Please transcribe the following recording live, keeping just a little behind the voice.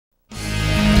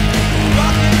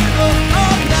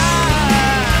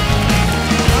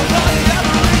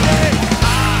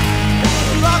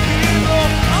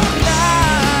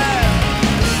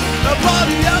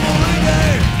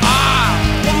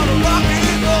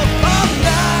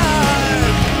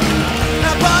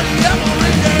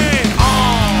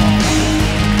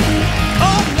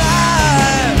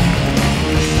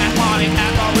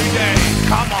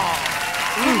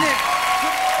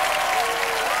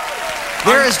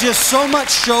just so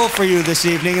much show for you this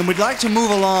evening, and we'd like to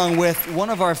move along with one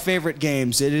of our favorite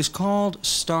games. It is called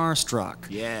Starstruck.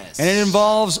 Yes. And it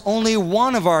involves only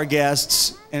one of our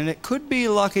guests, and it could be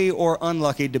lucky or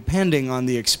unlucky depending on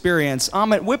the experience.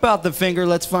 Ahmet, whip out the finger.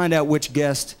 Let's find out which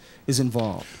guest is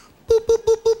involved. Boop, boop,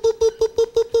 boop, boop, boop, boop,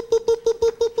 boop, boop, boop,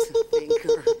 boop, boop, boop, boop.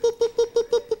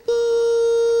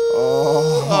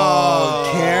 Oh,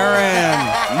 Karen.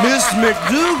 Miss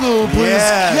McDougal, please.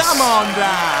 Yes. Come on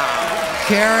down.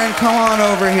 Karen, come on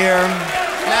over here.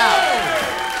 Now.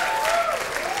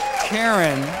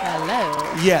 Karen.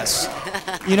 Hello. Yes.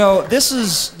 You know, this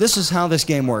is how this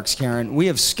game works, Karen. We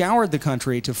have scoured the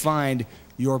country to find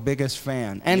your biggest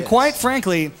fan. And quite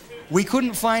frankly, we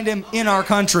couldn't find him in our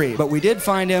country, but we did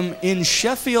find him in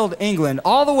Sheffield, England,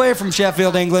 all the way from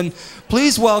Sheffield, England.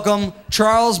 Please welcome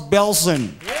Charles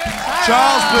Belson. Yeah.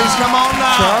 Charles, please come on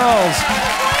now. Charles.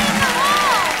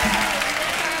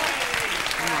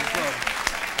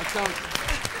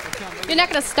 You're not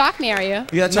going to stalk me, are you?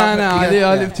 No,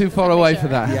 I live too far away for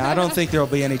that. Yeah, I don't think there'll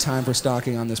be any time for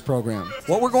stalking on this program.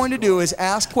 What we're going to do is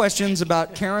ask questions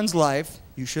about Karen's life.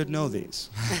 You should know these.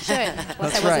 Should.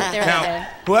 That's right. Now,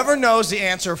 whoever knows the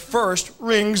answer first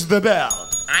rings the bell.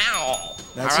 Ow.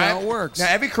 That's how it works. Now,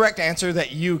 every correct answer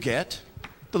that you get,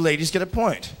 the ladies get a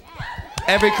point.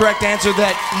 Every correct answer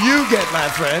that you get, my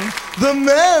friend, the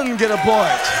men get a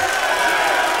point.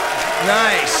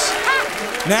 Nice.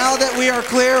 Now that we are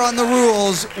clear on the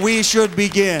rules, we should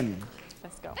begin.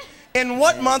 Let's go. In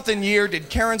what month and year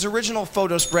did Karen's original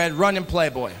photo spread run in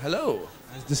Playboy? Hello.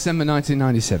 It's December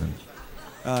 1997.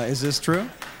 Is this true?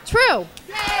 True.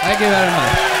 Thank you very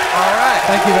much. All right.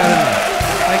 Thank you very much.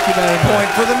 Thank you very much. Point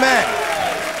for the men.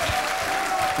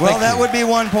 Well, that would be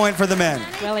 1 point for the men.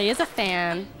 Well, he is a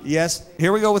fan. Yes.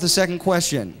 Here we go with the second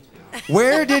question.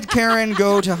 Where did Karen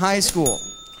go to high school?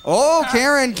 Oh,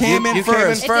 Karen came in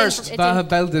first. But her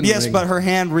bell didn't ring. But her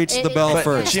hand reached the bell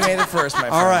first. She made it first, my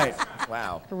friend. All right.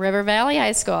 Wow. River Valley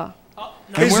High School.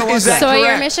 And where was that? Sawyer,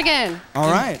 correct? Michigan.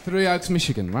 All right. 3 Oaks,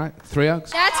 Michigan, right? 3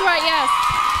 Oaks? That's right, yes.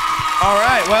 All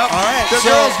right. Well, the so-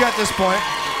 girls got this point.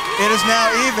 It is now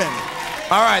even.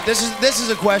 All right. This is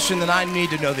a question that I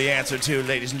need to know the answer to,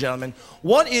 ladies and gentlemen.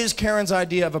 What is Karen's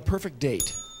idea of a perfect date?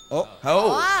 Oh. Oh.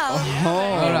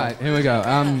 All right, here we go.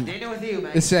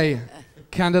 It's a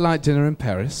candlelight dinner in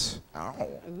Paris,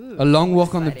 a long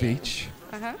walk on the beach,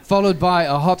 followed by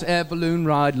a hot air balloon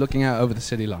ride looking out over the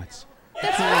city lights.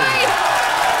 That's right.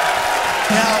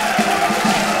 Now,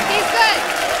 He's good.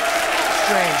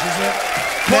 Strange, isn't it?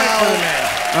 Point for the men.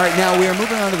 all right, now we are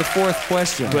moving on to the fourth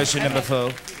question. Question number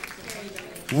 4.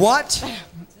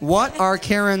 What are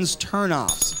Karen's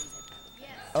turn-offs?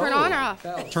 Turn on or off?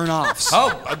 Turn-offs.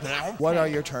 Oh. What are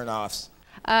your turn-offs?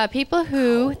 People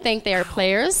who think they are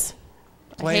players.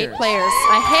 I hate Players. players.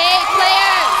 I hate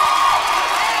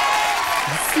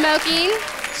players. Smoking.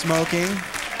 Smoking.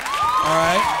 All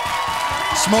right.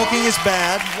 Smoking is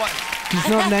bad. She's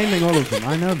not naming all of them,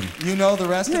 I know them. You know the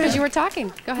rest of Because it? you were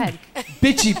talking. Go ahead.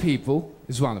 Bitchy people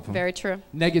is one of them. Very true.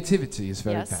 Negativity is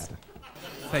very Yes. bad.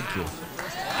 Thank you.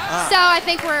 So I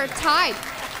think we're tied.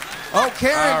 Oh,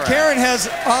 Karen has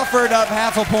offered up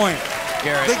half a point.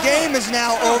 Garrett. The game is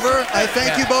now over. I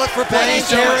thank you both for playing,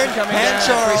 Thank you so much Karen for coming and down.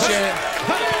 Charles. Appreciate it.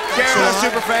 Karen, a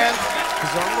super fan.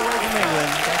 He's all the way from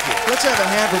England. Let's have a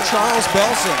hand for Charles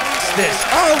Belson. This.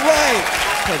 All right.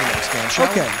 Play the next game, shall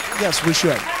we? Okay. Yes, we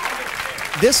should.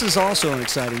 This is also an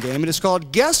exciting game. It is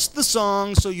called Guess the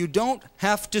Song So You Don't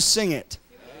Have to Sing It.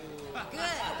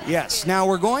 Yes. Now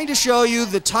we're going to show you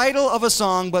the title of a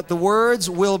song, but the words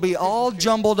will be all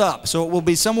jumbled up, so it will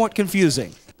be somewhat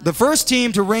confusing. The first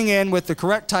team to ring in with the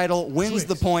correct title wins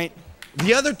the point.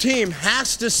 The other team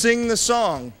has to sing the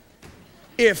song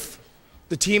if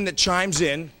the team that chimes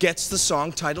in gets the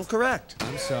song title correct.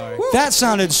 I'm sorry. That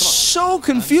sounded so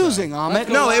confusing, Ahmet.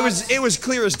 No, it was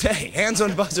clear as day. Hands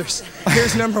on buzzers.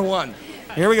 Here's number 1.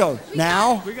 Here we go.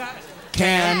 Now,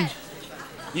 can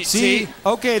You see?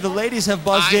 Okay, the ladies have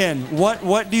buzzed in.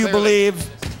 What do you believe?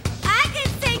 I can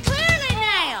see clearly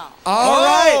now. All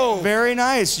right, very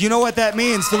nice. You know what that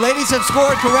means. The ladies have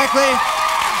scored correctly.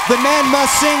 The men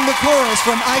must sing the chorus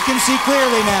from I Can See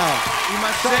Clearly Now. You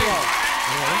must sing.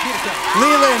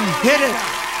 Leland, hit it.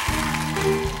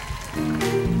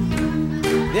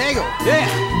 There you go. Yeah.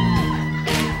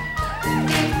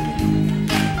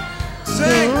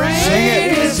 Sing. Sing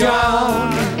it. Is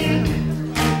gone.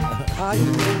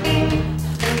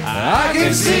 I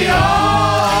can see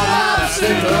all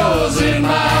obstacles in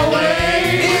my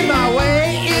way. In my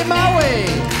way. In my way.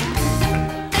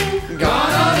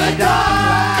 Gone are the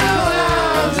dark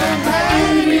clouds and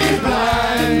heavy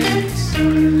blinds.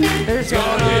 It's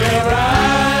gonna be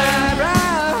bright,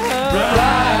 bright,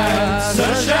 bright.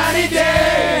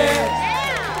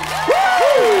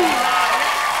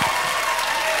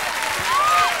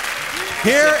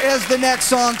 Here is the next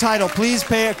song title. Please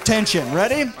pay attention.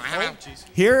 Ready?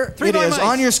 Here it is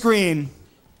on your screen.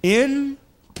 In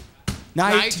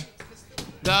night.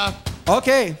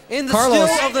 Okay. In the Carlos.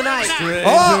 still of the night.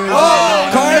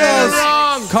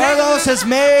 Carlos. Carlos has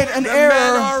made an Men error.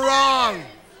 are wrong.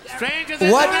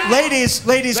 What, ladies,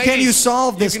 can you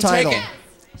solve this title?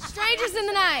 Strangers in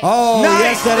the night. Oh,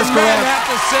 yes, that is The men correct. have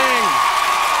to sing.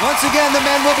 Once again, the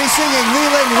men will be singing.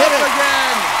 Leland, hit it.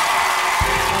 Again.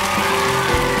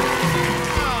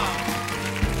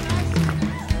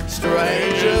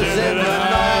 Strangers in the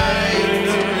night,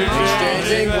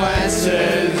 exchanging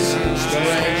glances.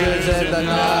 Strangers in the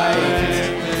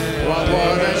night, what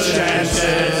were the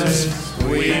chances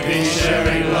we'd be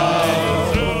sharing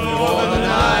love before the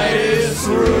night is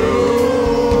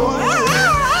through?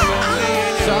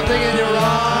 Something in your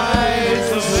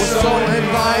eyes was so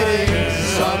inviting.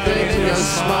 Something in your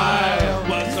smile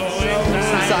was so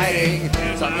exciting.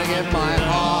 Something in my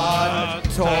heart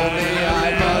told me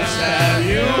I must have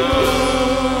you.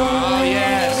 Oh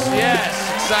yes,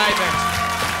 excitement.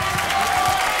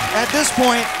 At this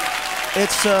point,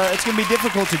 it's going to be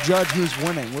difficult to judge who's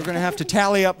winning. We're going to have to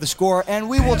tally up the score, and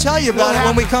we will tell you about it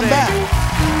when we come back.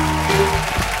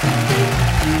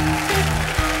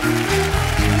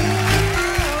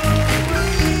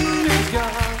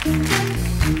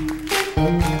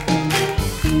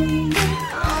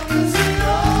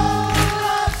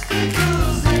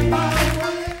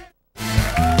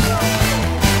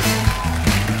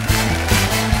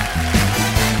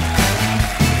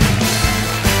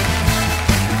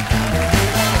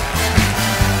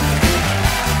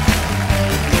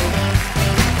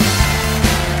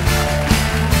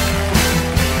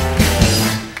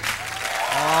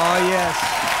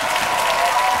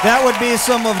 That would be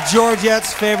some of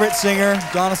Georgette's favorite singer,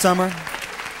 Donna Summer.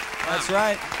 That's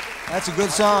right. That's a good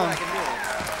song.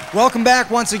 Welcome back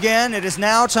once again. It is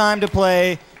now time to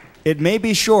play It May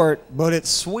Be Short, but It's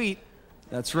Sweet.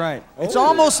 That's right. It's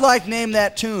almost like Name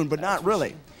That Tune, but not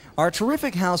really. Our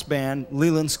terrific house band,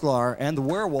 Leland Sklar and the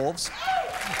Werewolves,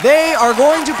 they are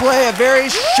going to play a very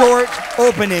short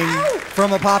opening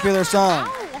from a popular song.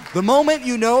 The moment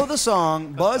you know the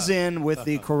song, buzz in with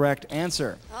the correct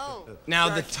answer.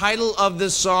 Now, the title of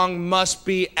this song must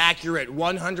be accurate,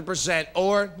 100%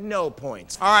 or no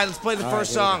points. All right, let's play the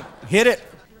first song. Hit it.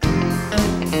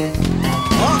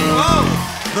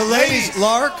 The ladies,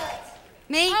 Lark.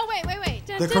 Me? Oh, wait.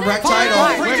 The correct title.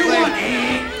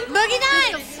 Boogie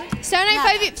Nights. Saturday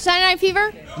Night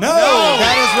Fever? No,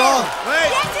 that is wrong. Wait,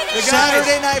 Yes, it is.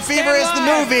 Saturday Night Fever is the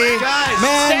movie. Guys,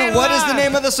 Man, what is the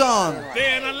name of the song?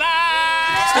 Staying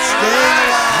alive. Staying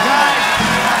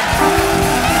Alive.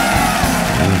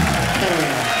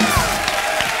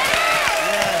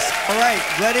 Yes. All right,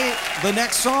 ready? The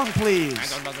next song, please.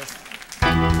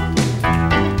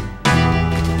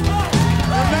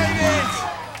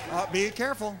 Be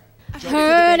careful.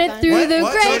 Heard it through the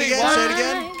What? Say it grapevine. again. Say it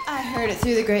again. I heard it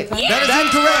through the grapevine. That is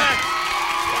incorrect.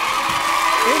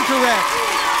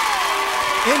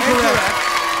 Incorrect.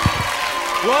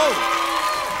 Whoa.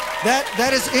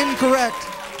 That is incorrect.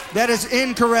 That is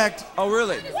incorrect. Oh,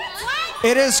 really?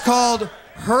 It is called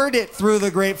Heard It Through the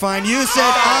Grapevine. You said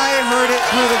I heard it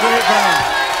through the grapevine.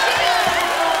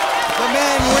 The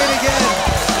men win again.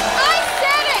 I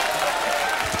said it!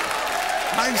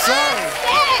 I'm sorry.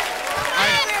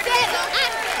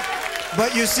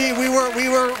 But you see, we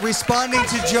were responding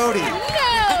to Jodi.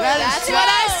 That's what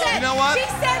I said. You know what? She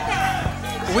said that.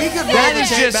 We could That roll is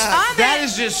the tape just back. that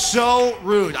is just so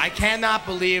rude. I cannot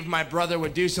believe my brother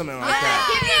would do something like that.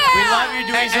 We love you,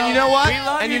 Dweezil. And you know what? We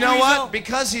love And you you know Dweezil. what?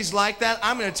 Because he's like that,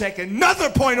 I'm gonna take another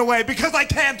point away because I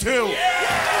can too.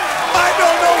 I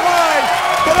don't know why,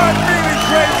 but I'm really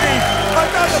crazy.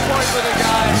 Another point for the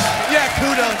guys. Yeah,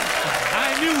 kudos.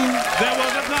 I knew there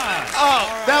was a God. Oh,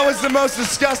 that was the most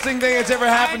disgusting thing that's ever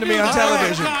happened to me on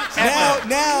television.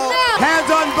 Now, Hands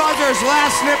on buzzers,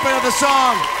 last snippet of the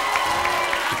song.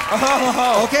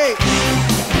 Oh. okay.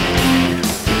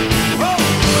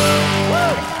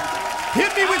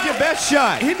 Hit me with your best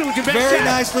shot. Hit me with your best Very shot.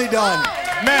 nicely done.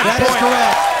 Man, That is point.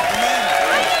 correct.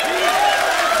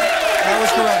 That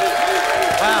was correct.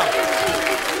 Wow.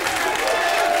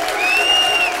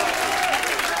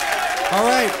 All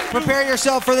right, prepare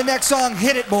yourself for the next song.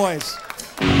 Hit it, boys.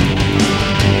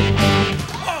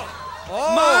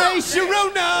 My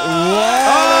Sharona!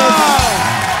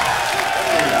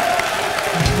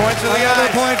 Points for the Another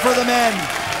guys. point for the men.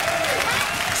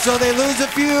 So they lose a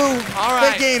few, All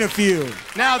right. they gain a few.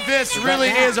 Now this really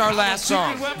is our last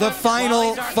song. The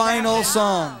final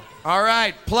song. All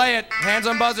right, play it. Hands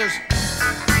on buzzers.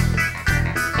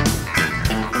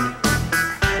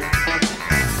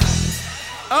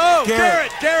 Oh! No,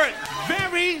 Garrett,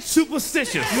 very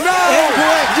superstitious. No!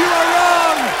 Incorrect. You are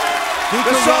wrong! The The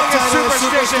correct song is title is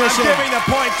Superstition. I'm Superstition. giving the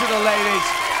point to the ladies.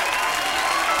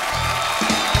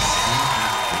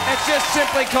 It's just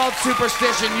simply called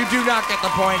Superstition. You do not get the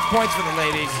points. Points for the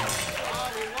ladies.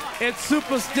 It's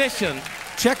superstition.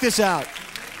 Check this out.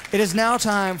 It is now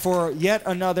time for yet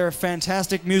another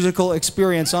fantastic musical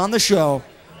experience on the show.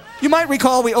 You might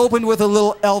recall we opened with a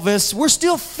little Elvis. We're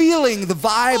still feeling the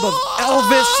vibe of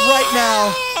Elvis right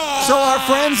now. So our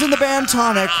friends in the band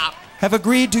Tonic have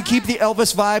agreed to keep the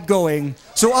Elvis vibe going.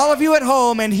 So all of you at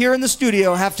home and here in the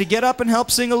studio have to get up and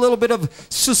help sing a little bit of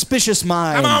Suspicious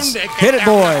Minds. Come on, Dick. Hit it,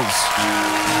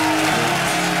 boys.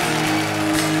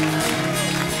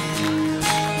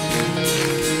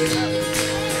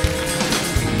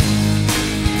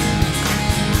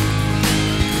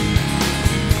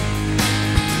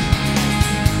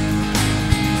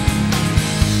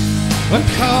 I'm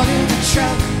caught in the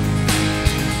trap.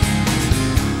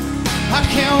 I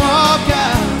can't walk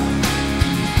out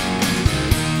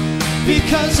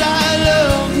because I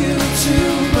love you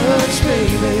too much,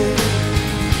 baby.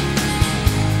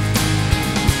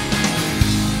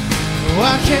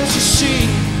 Why can't you see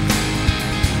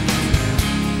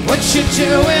what you're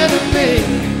doing to me?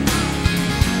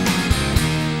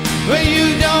 When you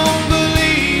don't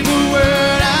believe a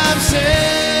word I've said.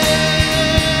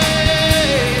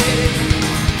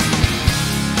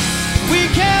 We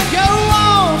can't go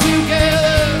on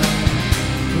together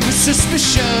with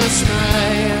suspicious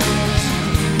minds.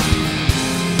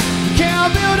 We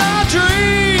can't build our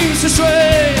dreams this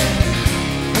way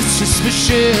with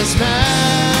suspicious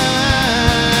minds.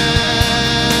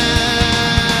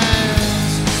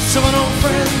 So an old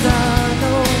friend I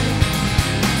know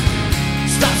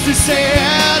stops to say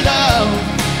hello,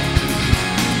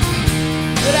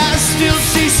 but I still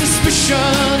see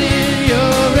suspicion in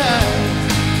your eyes.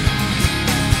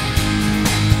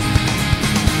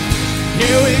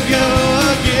 Here we go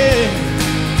again.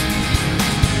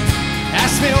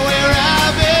 Ask me where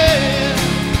I've been,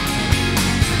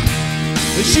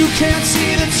 but you can't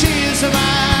see the tears in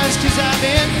my eyes 'cause I've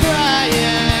been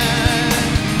crying.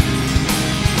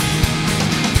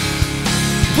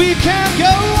 We can't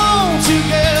go on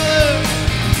together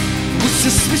with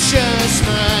suspicious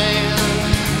minds.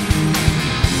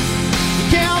 We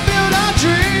can't build our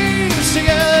dreams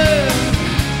together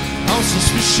on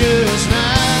suspicious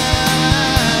minds.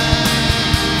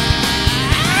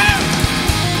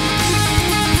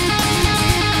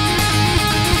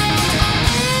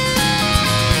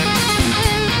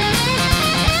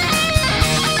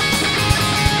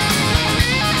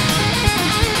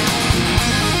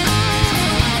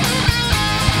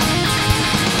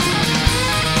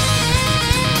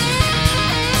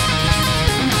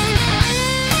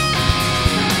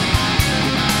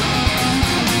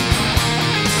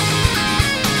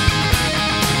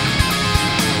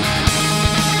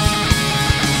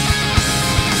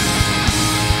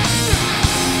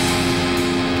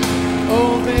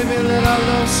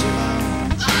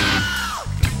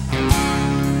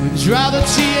 Dry the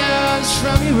tears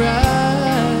from your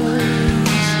eyes,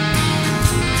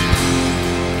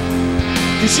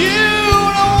 'cause you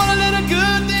don't wanna let a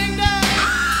good thing die.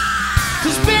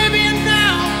 'Cause baby, you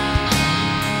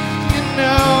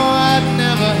know I'd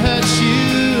never hurt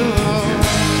you.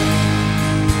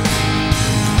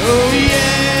 Oh yeah.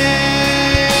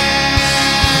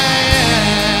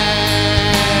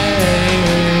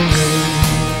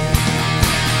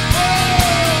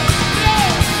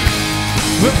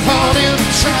 We're caught in the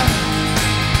trap.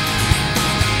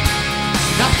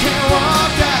 I can't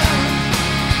walk out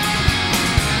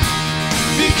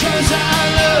because I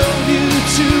love you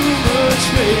too much,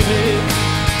 baby.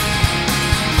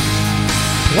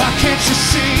 Why can't you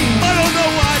see? I don't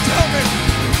know why. Tell me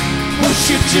what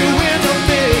you're doing to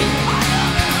me?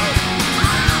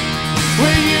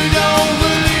 When you don't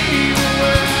believe a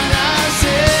word I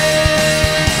say.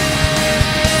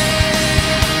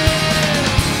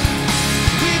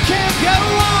 Go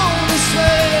on this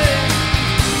way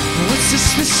with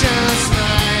suspicious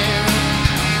minds.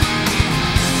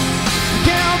 We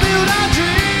can't build our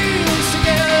dreams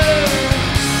together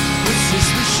with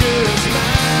suspicious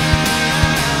minds.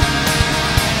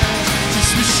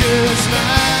 Suspicious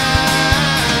minds.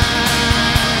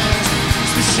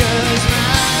 Suspicious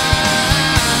minds.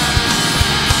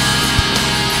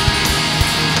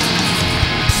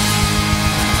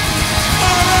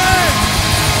 all right.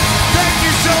 Thank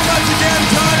you so much again,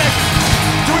 Tonic.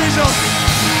 Dweezil.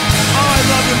 Oh, I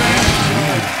love you, man.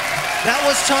 That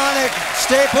was Tonic.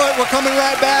 Stay put. We're coming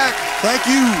right back. Thank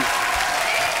you.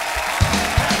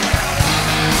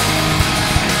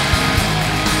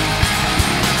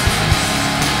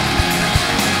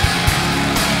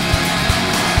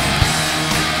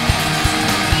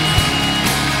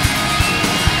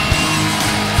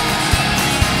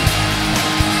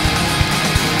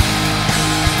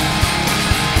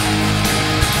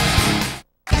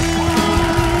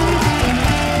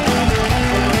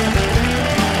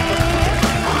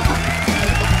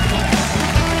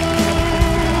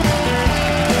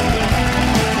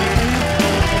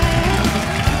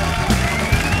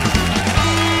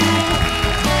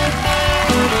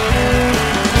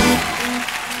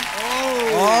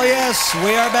 Yes,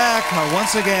 we are back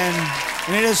once again,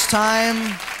 and it is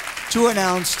time to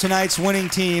announce tonight's winning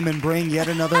team and bring yet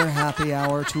another happy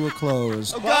hour to a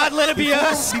close. Oh God, let it be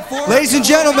us. Ladies and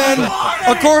gentlemen,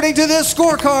 according to this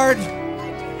scorecard,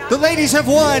 the ladies have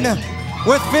won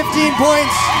with 15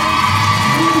 points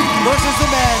versus the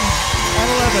men at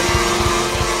 11.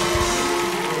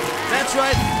 That's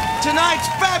right. Tonight's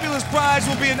fabulous prize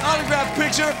will be an autographed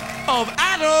picture of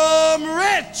Adam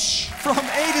Rich. From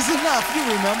 8 is enough, you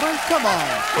remember? Come on.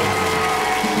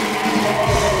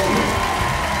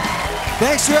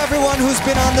 Thanks to everyone who's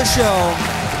been on the show.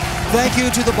 Thank you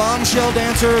to the bombshell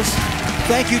dancers.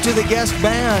 Thank you to the guest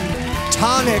band,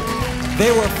 Tonic.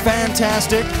 They were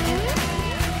fantastic.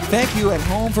 Thank you at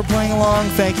home for playing along.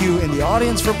 Thank you in the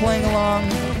audience for playing along.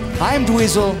 I'm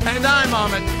Dweezil. And I'm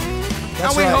Ahmet.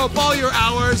 That's and we right. hope all your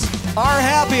hours Our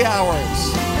happy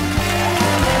hours.